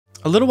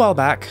A little while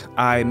back,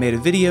 I made a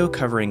video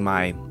covering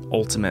my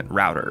ultimate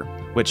router,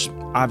 which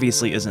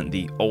obviously isn't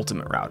the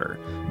ultimate router,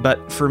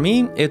 but for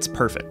me, it's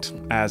perfect,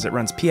 as it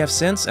runs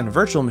pfSense and a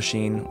virtual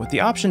machine with the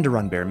option to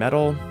run bare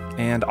metal,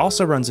 and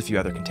also runs a few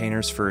other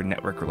containers for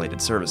network-related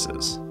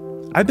services.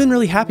 I've been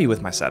really happy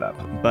with my setup,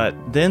 but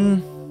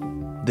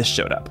then this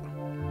showed up.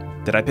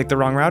 Did I pick the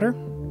wrong router?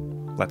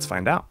 Let's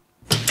find out.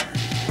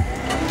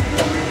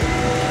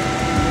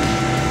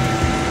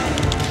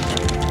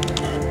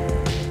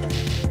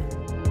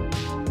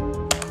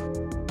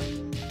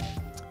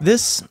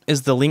 This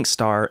is the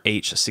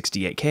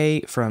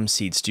LinkStar-H68K from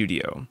Seed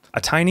Studio, a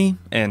tiny,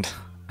 and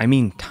I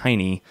mean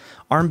tiny,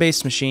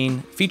 ARM-based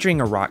machine featuring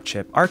a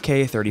Rockchip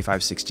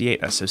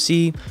RK3568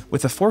 SoC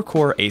with a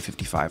 4-core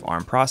A55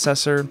 ARM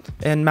processor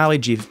and Mali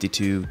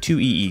G52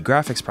 2EE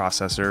graphics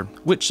processor,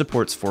 which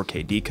supports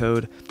 4K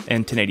decode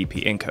and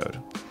 1080p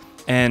encode.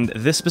 And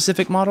this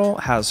specific model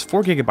has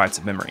 4 GB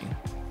of memory.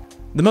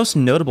 The most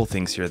notable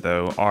things here,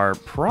 though, are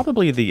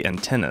probably the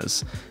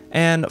antennas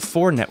and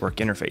 4 network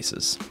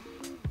interfaces.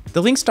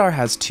 The LinkStar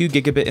has 2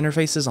 gigabit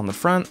interfaces on the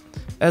front,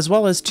 as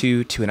well as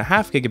 2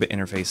 2.5 gigabit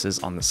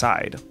interfaces on the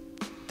side.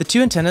 The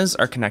 2 antennas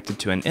are connected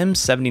to an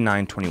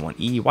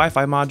M7921E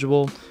Wi-Fi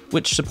module,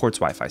 which supports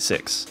Wi-Fi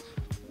 6.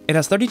 It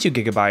has 32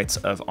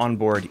 gigabytes of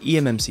onboard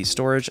eMMC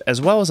storage,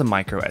 as well as a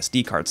micro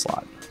SD card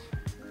slot.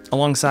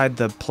 Alongside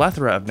the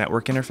plethora of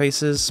network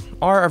interfaces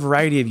are a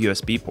variety of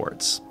USB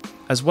ports,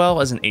 as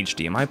well as an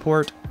HDMI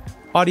port,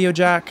 audio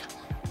jack,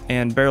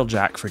 and barrel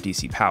jack for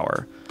DC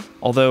power,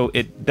 although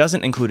it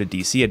doesn't include a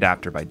DC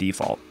adapter by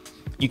default.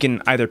 You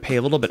can either pay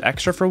a little bit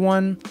extra for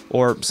one,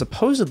 or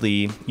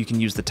supposedly you can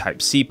use the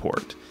Type-C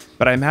port,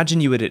 but I imagine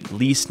you would at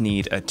least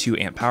need a 2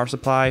 amp power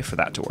supply for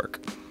that to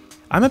work.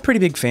 I'm a pretty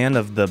big fan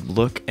of the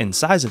look and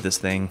size of this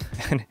thing,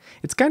 and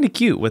it's kinda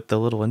cute with the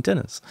little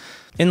antennas.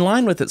 In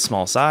line with its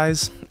small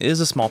size is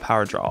a small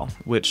power draw,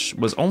 which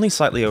was only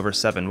slightly over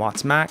 7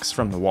 watts max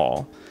from the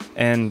wall,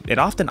 and it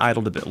often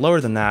idled a bit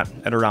lower than that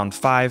at around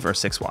 5 or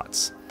 6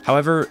 watts.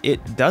 However,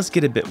 it does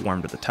get a bit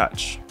warm to the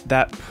touch.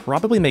 That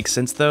probably makes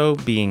sense though,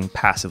 being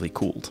passively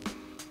cooled.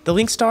 The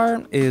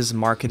LinkStar is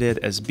marketed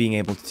as being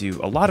able to do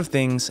a lot of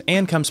things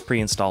and comes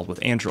pre-installed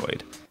with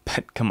Android.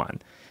 But come on,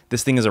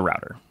 this thing is a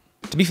router.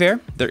 To be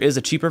fair, there is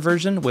a cheaper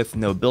version with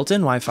no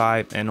built-in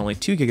Wi-Fi and only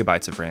 2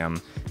 gigabytes of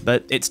RAM,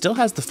 but it still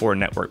has the 4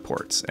 network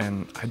ports,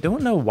 and I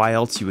don't know why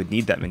else you would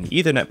need that many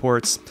Ethernet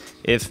ports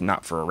if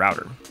not for a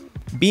router.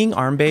 Being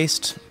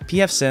ARM-based,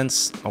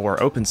 pfSense or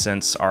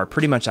OpenSense are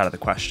pretty much out of the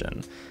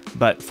question,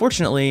 but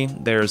fortunately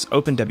there's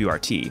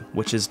OpenWRT,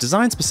 which is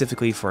designed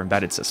specifically for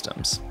embedded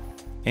systems.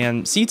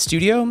 And Seed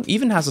Studio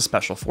even has a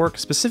special fork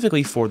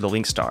specifically for the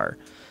LinkStar,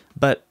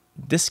 but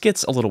this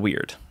gets a little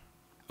weird.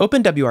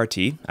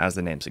 OpenWRT, as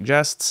the name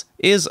suggests,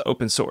 is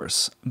open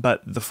source,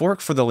 but the fork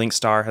for the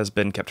LinkStar has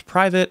been kept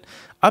private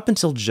up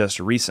until just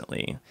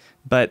recently.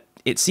 But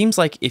it seems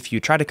like if you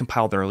try to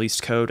compile the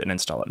released code and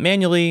install it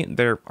manually,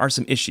 there are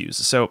some issues.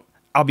 So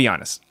I'll be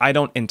honest, I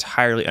don't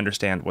entirely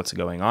understand what's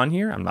going on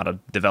here. I'm not a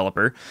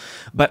developer,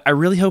 but I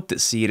really hope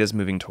that Seed is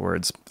moving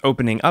towards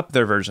opening up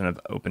their version of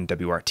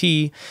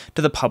OpenWRT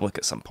to the public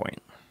at some point.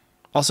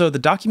 Also, the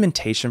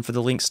documentation for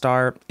the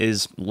LinkStar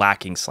is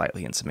lacking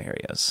slightly in some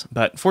areas,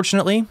 but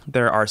fortunately,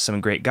 there are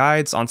some great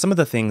guides on some of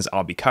the things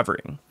I'll be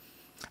covering.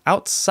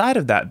 Outside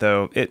of that,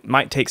 though, it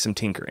might take some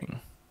tinkering.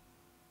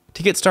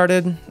 To get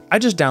started, I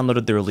just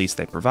downloaded the release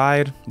they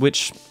provide,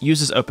 which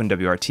uses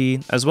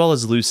OpenWRT, as well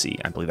as Lucy,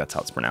 I believe that's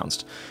how it's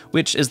pronounced,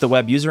 which is the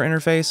web user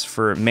interface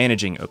for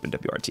managing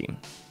OpenWRT.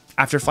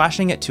 After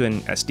flashing it to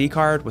an SD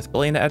card with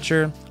Billina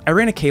Etcher, I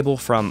ran a cable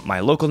from my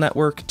local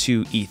network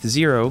to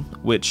ETH0,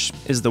 which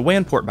is the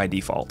WAN port by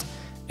default,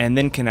 and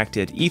then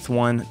connected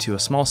ETH1 to a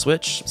small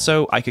switch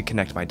so I could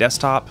connect my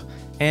desktop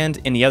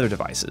and any other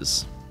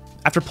devices.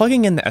 After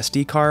plugging in the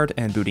SD card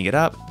and booting it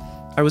up,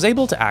 I was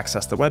able to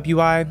access the web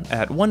UI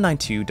at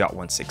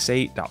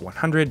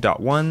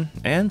 192.168.100.1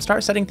 and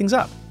start setting things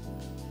up.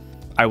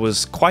 I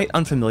was quite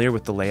unfamiliar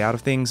with the layout of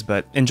things,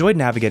 but enjoyed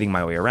navigating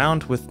my way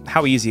around with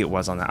how easy it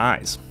was on the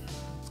eyes.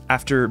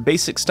 After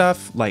basic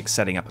stuff like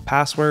setting up a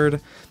password,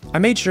 I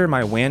made sure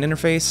my WAN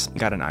interface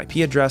got an IP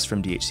address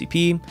from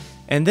DHCP,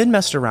 and then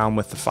messed around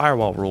with the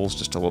firewall rules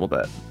just a little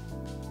bit.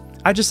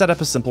 I just set up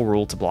a simple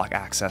rule to block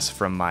access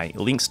from my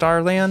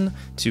LinkStar LAN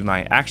to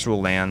my actual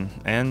LAN,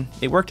 and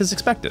it worked as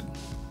expected.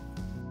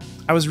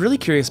 I was really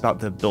curious about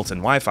the built-in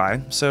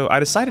Wi-Fi, so I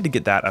decided to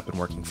get that up and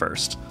working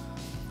first.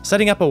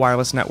 Setting up a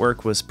wireless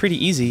network was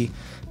pretty easy,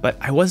 but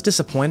I was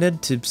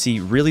disappointed to see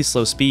really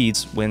slow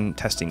speeds when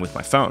testing with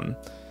my phone.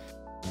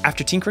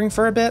 After tinkering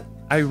for a bit,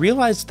 I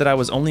realized that I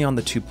was only on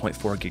the 2.4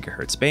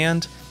 GHz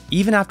band,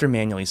 even after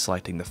manually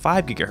selecting the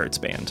 5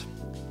 GHz band.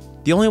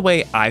 The only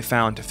way I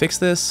found to fix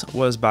this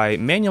was by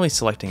manually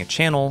selecting a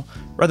channel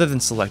rather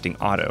than selecting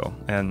auto,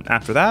 and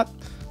after that,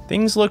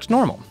 things looked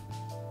normal.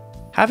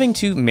 Having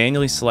to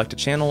manually select a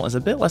channel is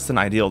a bit less than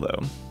ideal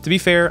though. To be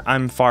fair,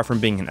 I'm far from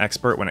being an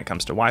expert when it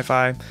comes to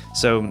Wi-Fi,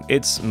 so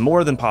it's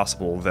more than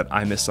possible that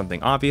I missed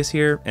something obvious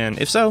here, and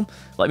if so,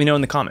 let me know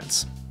in the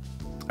comments.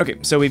 Okay,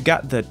 so we've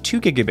got the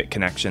 2 gigabit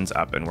connections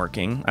up and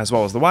working, as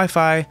well as the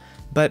Wi-Fi,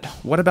 but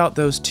what about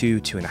those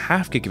 2.5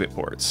 gigabit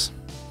ports?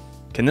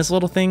 Can this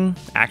little thing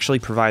actually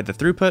provide the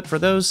throughput for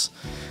those?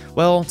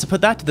 Well, to put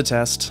that to the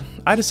test,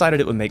 I decided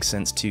it would make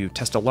sense to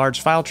test a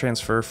large file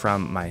transfer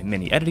from my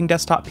mini editing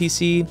desktop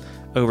PC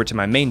over to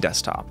my main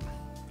desktop.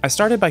 I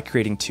started by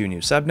creating 2 new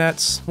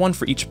subnets, one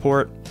for each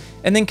port,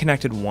 and then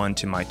connected one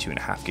to my 2.5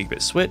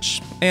 gigabit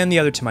switch and the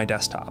other to my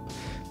desktop.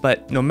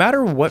 But no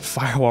matter what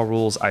firewall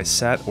rules I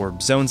set or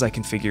zones I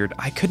configured,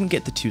 I couldn't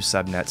get the 2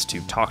 subnets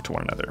to talk to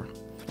one another.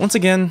 Once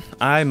again,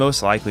 I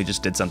most likely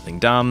just did something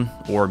dumb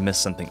or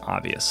missed something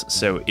obvious,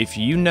 so if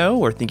you know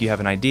or think you have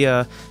an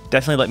idea,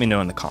 definitely let me know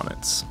in the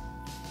comments.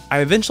 I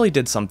eventually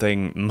did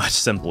something much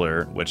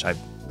simpler, which I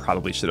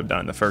probably should have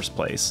done in the first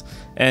place,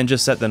 and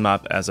just set them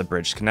up as a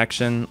bridged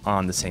connection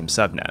on the same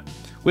subnet,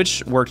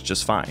 which worked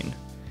just fine.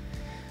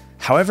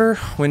 However,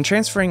 when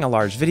transferring a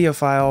large video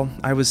file,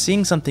 I was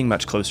seeing something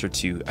much closer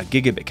to a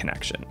gigabit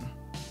connection.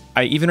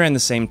 I even ran the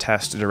same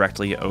test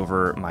directly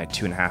over my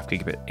 2.5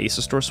 gigabit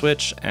ASUS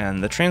switch,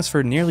 and the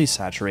transfer nearly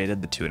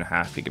saturated the 2.5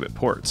 gigabit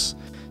ports.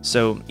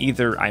 So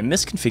either I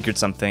misconfigured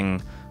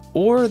something,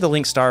 or the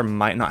LinkStar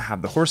might not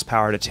have the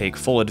horsepower to take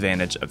full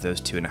advantage of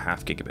those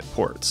 2.5 gigabit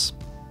ports.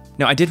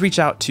 Now, I did reach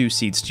out to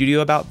Seed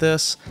Studio about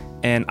this,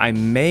 and I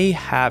may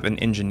have an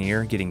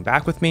engineer getting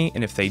back with me,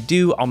 and if they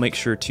do, I'll make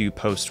sure to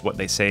post what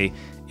they say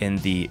in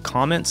the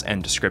comments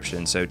and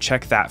description, so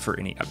check that for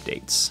any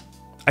updates.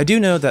 I do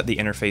know that the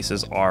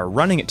interfaces are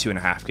running at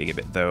 2.5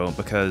 gigabit though,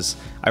 because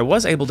I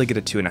was able to get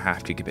a 2.5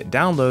 gigabit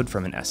download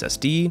from an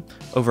SSD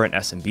over an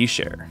SMB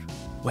Share.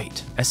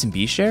 Wait,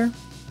 SMB Share?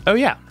 Oh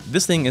yeah,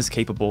 this thing is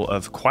capable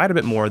of quite a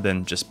bit more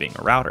than just being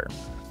a router.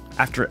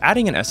 After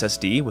adding an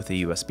SSD with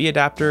a USB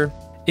adapter,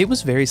 it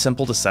was very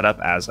simple to set up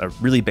as a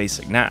really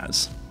basic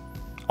NAS.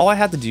 All I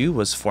had to do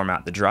was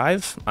format the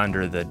drive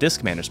under the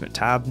Disk Management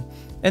tab,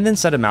 and then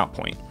set a mount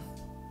point.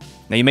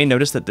 Now you may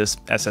notice that this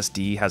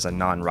SSD has a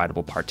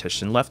non-writable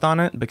partition left on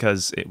it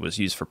because it was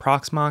used for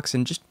Proxmox,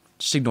 and just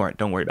ignore it,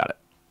 don't worry about it.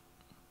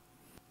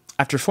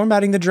 After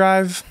formatting the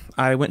drive,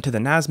 I went to the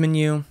NAS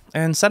menu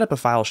and set up a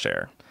file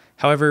share.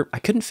 However, I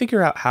couldn't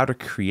figure out how to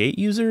create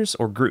users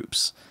or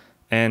groups,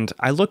 and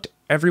I looked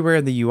everywhere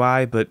in the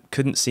UI but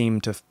couldn't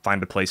seem to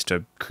find a place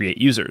to create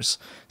users.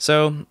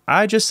 So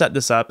I just set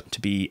this up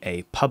to be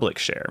a public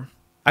share.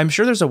 I'm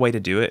sure there's a way to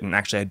do it, and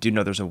actually I do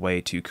know there's a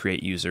way to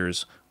create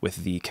users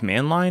with the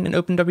command line in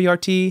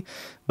OpenWRT,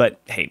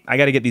 but hey, I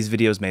gotta get these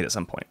videos made at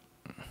some point.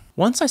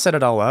 Once I set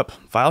it all up,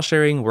 file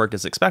sharing worked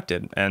as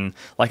expected, and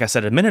like I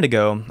said a minute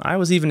ago, I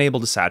was even able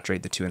to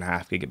saturate the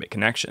 2.5 gigabit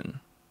connection.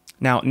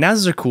 Now,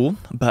 NASs are cool,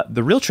 but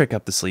the real trick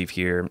up the sleeve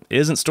here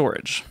isn't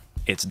storage,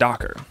 it's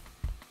Docker.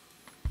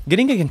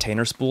 Getting a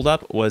container spooled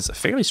up was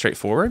fairly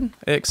straightforward,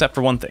 except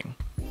for one thing.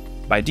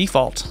 By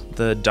default,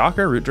 the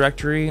Docker root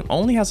directory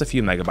only has a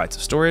few megabytes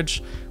of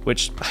storage,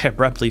 which I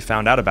abruptly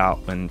found out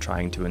about when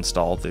trying to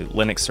install the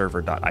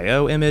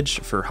linuxserver.io image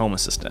for Home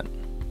Assistant.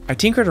 I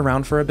tinkered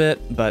around for a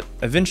bit, but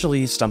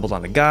eventually stumbled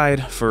on a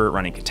guide for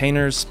running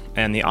containers,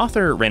 and the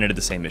author ran into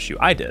the same issue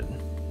I did.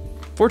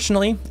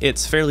 Fortunately,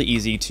 it's fairly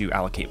easy to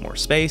allocate more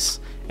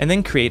space, and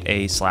then create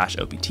a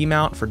 /opt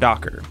mount for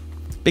Docker.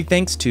 Big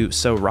thanks to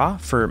SoRa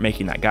for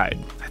making that guide.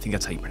 I think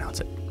that's how you pronounce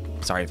it.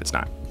 Sorry if it's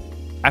not.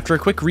 After a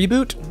quick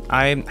reboot,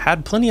 I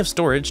had plenty of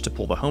storage to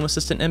pull the Home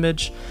Assistant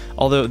image,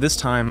 although this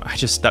time I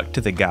just stuck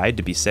to the guide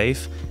to be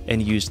safe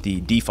and used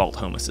the default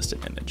Home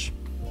Assistant image.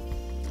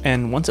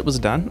 And once it was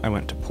done, I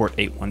went to port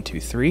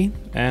 8123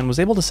 and was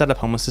able to set up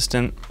Home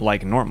Assistant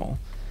like normal.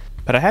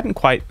 But I hadn't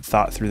quite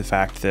thought through the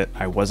fact that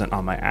I wasn't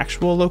on my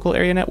actual local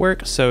area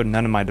network, so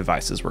none of my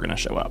devices were going to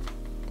show up.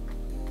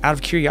 Out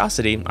of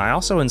curiosity, I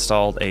also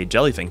installed a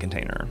Jellyfin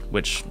container,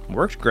 which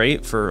worked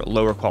great for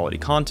lower quality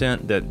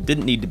content that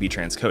didn't need to be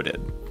transcoded.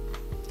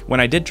 When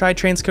I did try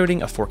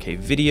transcoding a 4K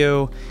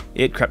video,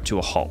 it crept to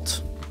a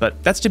halt,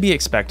 but that's to be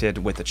expected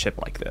with a chip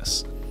like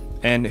this.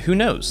 And who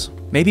knows,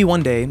 maybe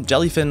one day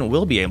Jellyfin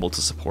will be able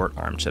to support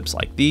ARM chips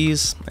like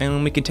these,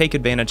 and we can take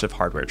advantage of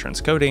hardware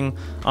transcoding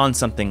on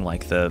something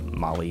like the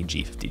Mali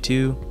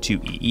G52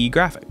 2EE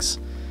graphics.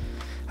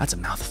 That's a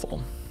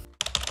mouthful.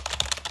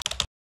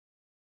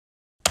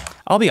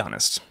 I'll be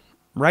honest,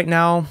 right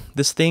now,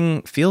 this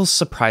thing feels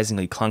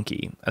surprisingly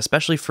clunky,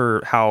 especially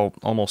for how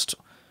almost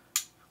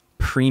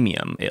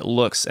premium it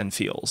looks and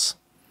feels.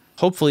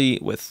 Hopefully,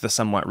 with the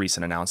somewhat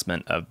recent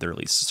announcement of the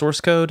released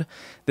source code,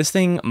 this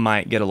thing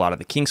might get a lot of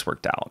the kinks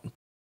worked out.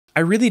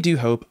 I really do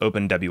hope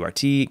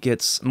OpenWRT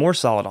gets more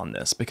solid on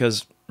this,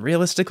 because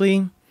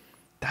realistically,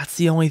 that's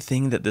the only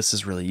thing that this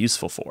is really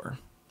useful for.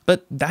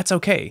 But that's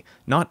okay,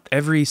 not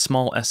every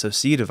small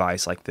SoC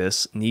device like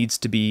this needs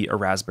to be a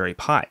Raspberry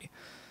Pi.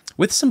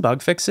 With some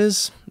bug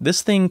fixes,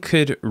 this thing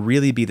could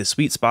really be the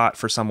sweet spot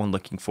for someone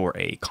looking for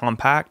a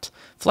compact,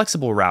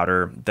 flexible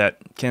router that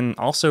can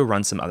also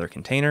run some other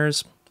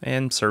containers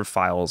and serve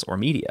files or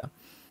media,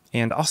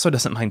 and also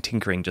doesn't mind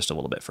tinkering just a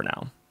little bit for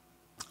now.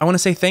 I want to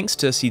say thanks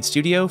to Seed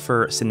Studio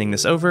for sending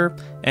this over,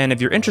 and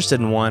if you're interested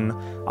in one,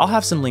 I'll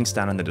have some links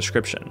down in the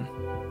description.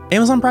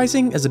 Amazon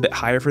pricing is a bit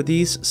higher for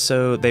these,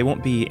 so they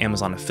won't be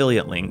Amazon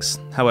affiliate links.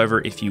 However,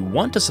 if you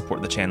want to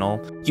support the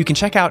channel, you can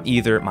check out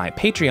either my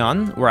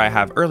Patreon, where I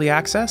have early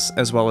access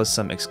as well as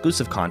some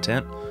exclusive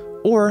content,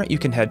 or you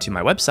can head to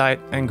my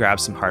website and grab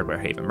some Hardware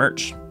Haven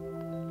merch.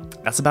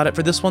 That's about it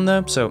for this one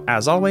though, so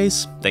as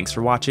always, thanks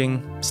for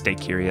watching, stay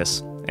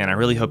curious, and I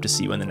really hope to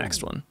see you in the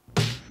next one.